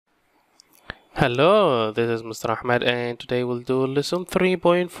Hello, this is Mr. Ahmed and today we'll do lesson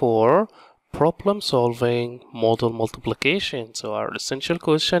 3.4 problem solving model multiplication. So our essential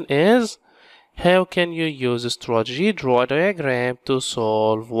question is how can you use a strategy draw a diagram to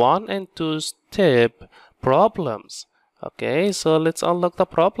solve 1 and 2 step problems? Okay, so let's unlock the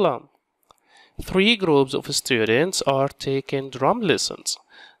problem. 3 groups of students are taking drum lessons.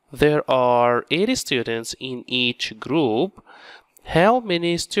 There are 80 students in each group. How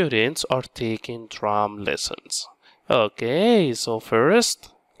many students are taking drum lessons? Okay, so first,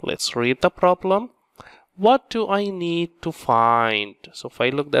 let's read the problem. What do I need to find? So if I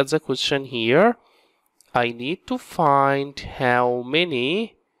look at the question here, I need to find how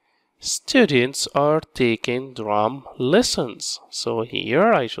many students are taking drum lessons. So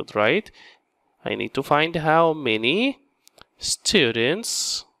here I should write, I need to find how many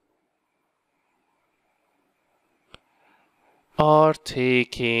students are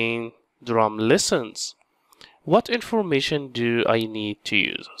taking drum lessons. What information do I need to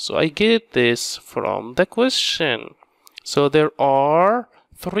use? So I get this from the question. So there are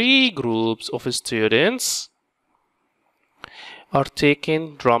 3 groups of students are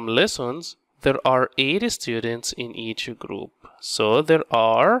taking drum lessons. There are 80 students in each group. So there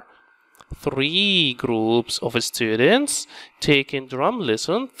are 3 groups of students taking drum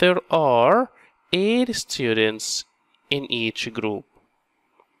lessons. There are 8 students in each group.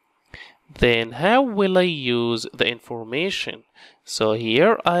 Then how will I use the information? So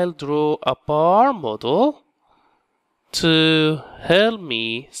here I'll draw a bar model to help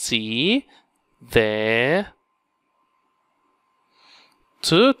me see the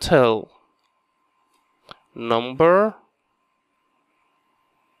total number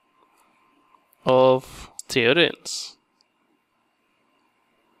of students.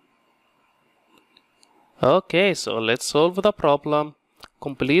 Okay, so let's solve the problem.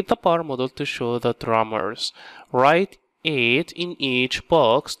 Complete the bar model to show the drummers. Write 8 in each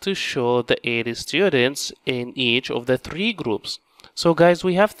box to show the 80 students in each of the 3 groups. So guys,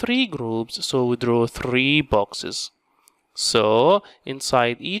 we have 3 groups, so we draw 3 boxes. So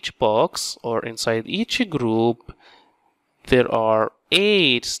inside each box or inside each group, there are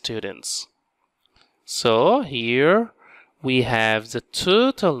 8 students. So here we have the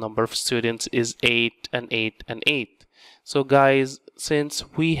total number of students is 8 and 8 and 8. So guys, since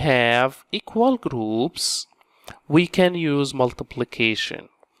we have equal groups, we can use multiplication.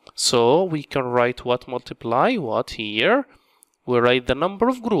 So we can write what multiply what here. We write the number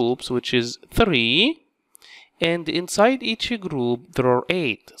of groups, which is 3. And inside each group, there are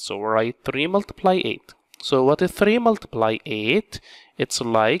 8. So we write 3 multiply 8. So what is 3 multiply 8? It's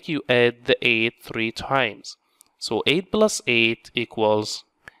like you add the 8 3 times. So 8 plus 8 equals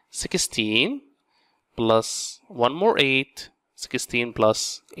 16 plus 1 more 8. 16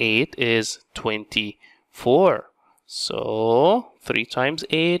 plus 8 is 24. So 3 times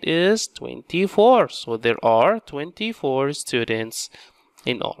 8 is 24. So there are 24 students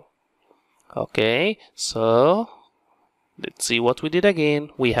in all. Okay, so let's see what we did again.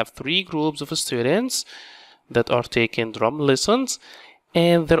 We have 3 groups of students that are taking drum lessons,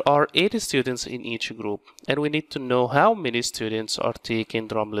 and there are 80 students in each group, and we need to know how many students are taking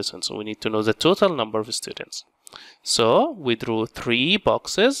drum lessons. So we need to know the total number of students. So we drew 3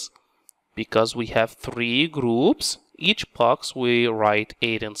 boxes because we have 3 groups. Each box we write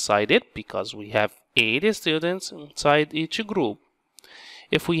 8 inside it because we have 80 students inside each group.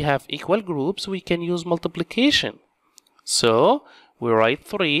 If we have equal groups, we can use multiplication. So we write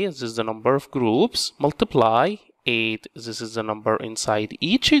 3, this is the number of groups, multiply 8, this is the number inside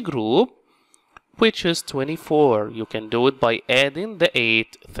each group, which is 24. You can do it by adding the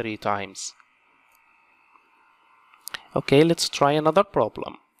 8 3 times. Okay, let's try another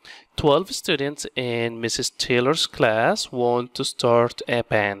problem. 12 students in Mrs. Taylor's class want to start a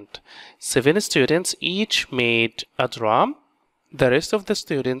band. 7 students each made a drum. The rest of the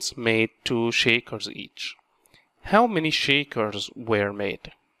students made 2 shakers each. How many shakers were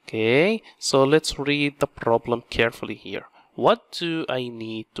made? Okay, so let's read the problem carefully here. What do I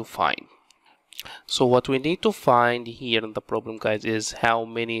need to find? So what we need to find here in the problem, guys, is how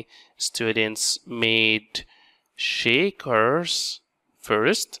many students made shakers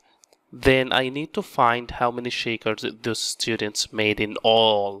first. Then I need to find how many shakers those students made in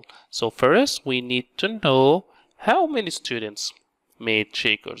all. So first we need to know how many students made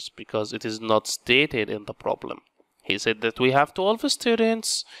shakers because it is not stated in the problem. He said that we have 12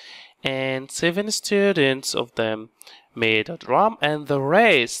 students and 7 students of them made a drum, and the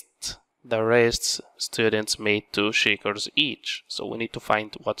rest students made 2 shakers each. So we need to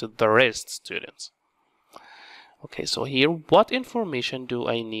find what the rest students. Okay, so here what information do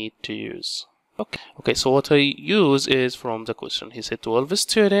I need to use? Okay, so what I use is from the question. He said 12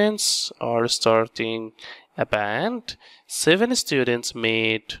 students are starting a band, 7 students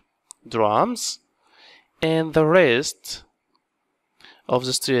made drums, and the rest of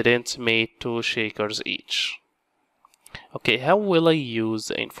the students made 2 shakers each. Okay, how will I use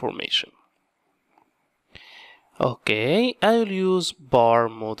the information? Okay, I'll use bar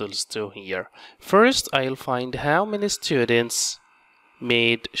models too here. First, I'll find how many students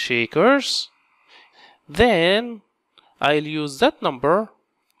made shakers. Then, I'll use that number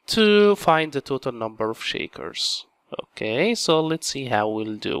to find the total number of shakers. Okay, so let's see how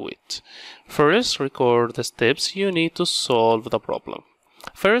we'll do it. First, record the steps you need to solve the problem.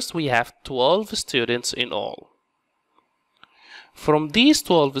 First, we have 12 students in all. From these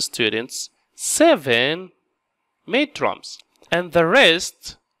 12 students, 7 made drums, and the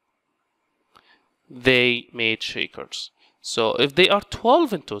rest, they made shakers. So if they are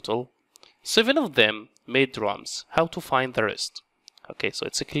 12 in total, 7 of them made drums. How to find the rest? Okay, so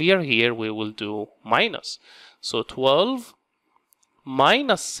it's clear here, we will do minus. So 12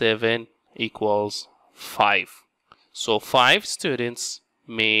 minus 7 equals 5. So 5 students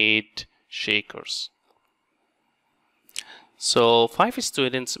made shakers. So 5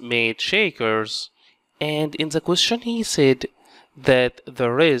 students made shakers, and in the question he said that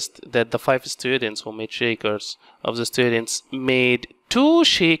the 5 students who made shakers of the students made 2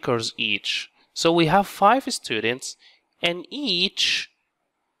 shakers each. So we have 5 students and each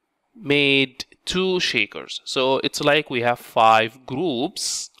made 2 shakers. So it's like we have 5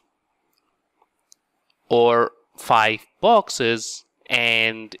 groups or 5 boxes,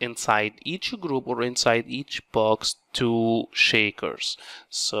 and inside each group or inside each box 2 shakers.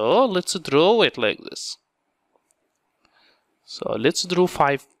 So let's draw it like this. So let's draw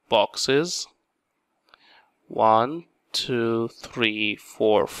 5 boxes. 1, 2, 3,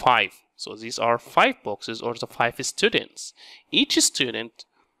 4, 5. So these are 5 boxes, or the 5 students. Each student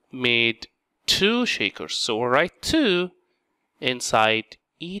made 2 shakers. So we'll write 2 inside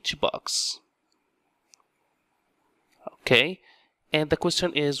each box. Okay, and the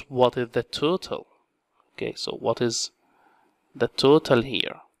question is, what is the total? Okay, so what is the total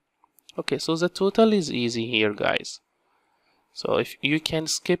here? Okay, so the total is easy here, guys. So if you can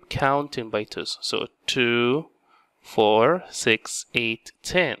skip counting by 2, so 2, 4, 6, 8,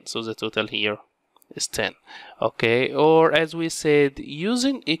 10. So the total here is 10. Okay, or as we said,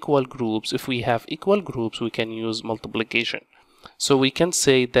 using equal groups, if we have equal groups, we can use multiplication. So we can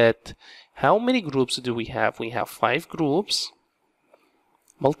say that how many groups do we have? We have 5 groups.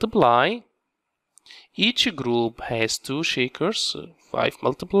 Multiply. Each group has 2 shakers. So 5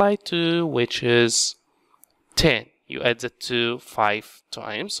 multiply 2, which is 10. You add the 2 5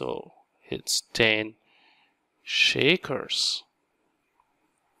 times, so it's 10 shakers.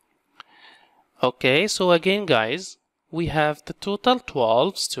 Okay, so again, guys, we have the total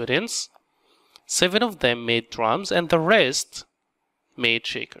 12 students. 7 of them made drums, and the rest made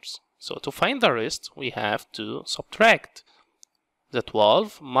shakers. So to find the rest, we have to subtract the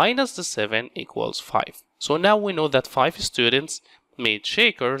 12 minus the 7 equals 5. So now we know that 5 students made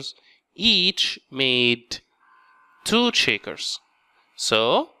shakers, each made 2 shakers.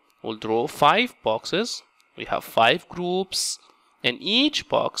 So we'll draw 5 boxes. We have 5 groups, and each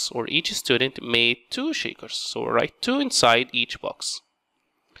box or each student made 2 shakers. So we'll write 2 inside each box.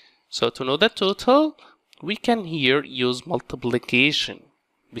 So to know the total, we can here use multiplication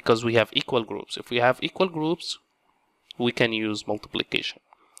because we have equal groups. If we have equal groups, we can use multiplication.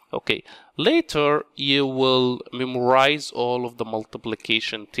 Okay, later you will memorize all of the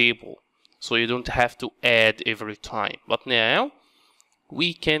multiplication table, so you don't have to add every time. But now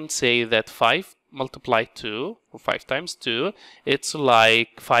we can say that 5 multiply 2, or 5 times 2, it's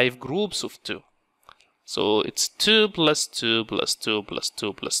like 5 groups of 2. So it's 2 plus 2 plus 2 plus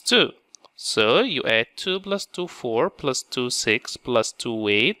 2 plus 2. So you add 2 plus 2, 4, plus 2, 6, plus 2,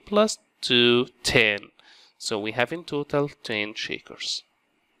 8, plus 2, 10. So we have in total 10 shakers.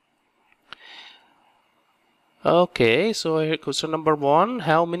 Okay, so here question number 1.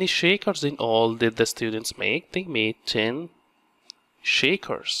 How many shakers in all did the students make? They made 10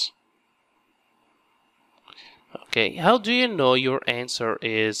 shakers. Okay, how do you know your answer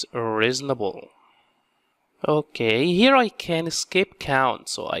is reasonable? Okay, here I can skip count,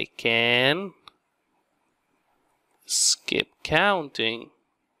 so I can skip counting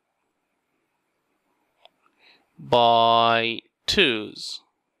by 2s.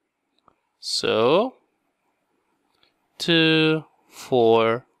 So 2,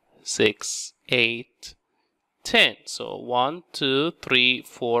 4, 6, 8, 10. So 1, 2, 3,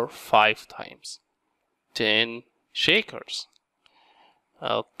 4, 5 times 10 shakers.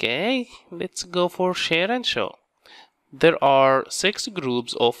 Okay, let's go for share and show. There are 6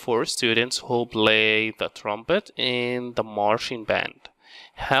 groups of 4 students who play the trumpet in the marching band.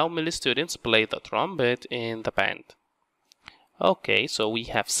 How many students play the trumpet in the band? Okay, so we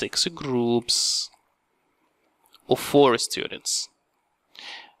have 6 groups of 4 students.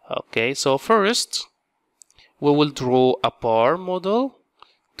 Okay, so first we will draw a bar model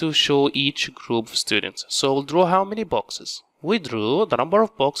to show each group of students. So we'll draw how many boxes? We drew the number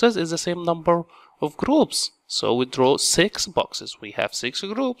of boxes is the same number of groups. So we draw 6 boxes. We have 6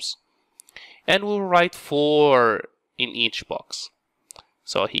 groups. And we'll write 4 in each box.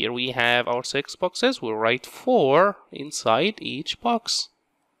 So here we have our 6 boxes. We'll write 4 inside each box.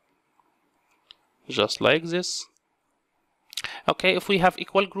 Just like this. Okay, if we have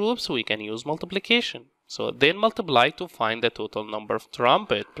equal groups, we can use multiplication. So then multiply to find the total number of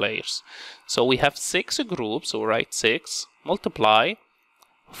trumpet players. So we have 6 groups, so write 6, multiply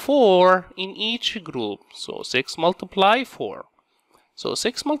 4 in each group. So 6 multiply 4. So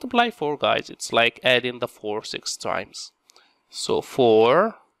 6 multiply 4, guys, it's like adding the 4 6 times. So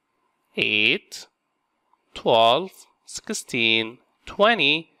 4, 8, 12, 16,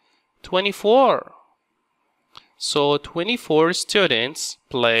 20, 24. So 24 students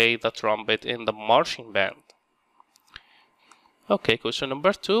play the trumpet in the marching band. Okay, question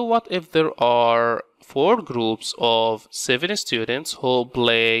number 2. What if there are 4 groups of 7 students who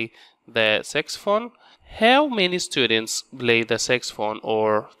play the saxophone? How many students play the saxophone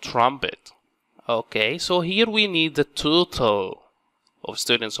or trumpet? Okay, so here we need the total of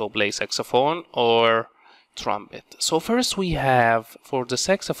students who play saxophone or trumpet. So first we have, for the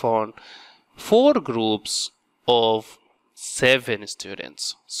saxophone, 4 groups of 7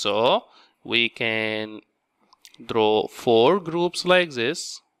 students. So we can draw 4 groups like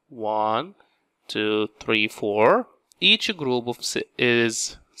this. 1, 2, 3, 4. Each group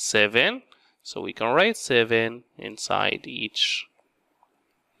is 7. So we can write 7 inside each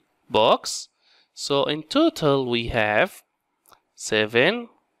box. So in total we have 7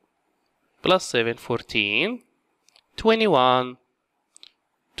 plus 7, 14, 21,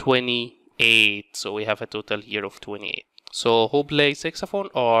 28. So we have a total here of 28. So who play saxophone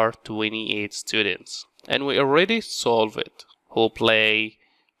are 28 students. And we already solved it. Who play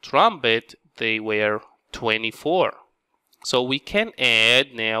trumpet, they were 24. So we can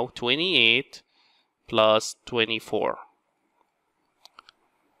add now 28 plus 24.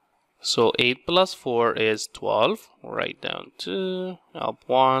 So 8 plus 4 is 12. Write down 2, up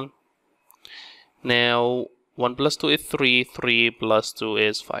 1. Now 1 plus 2 is 3. 3 plus 2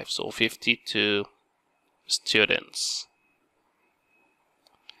 is 5. So 52 students.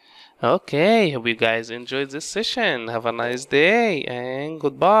 Okay, hope you guys enjoyed this session. Have a nice day and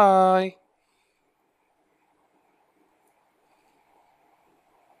goodbye.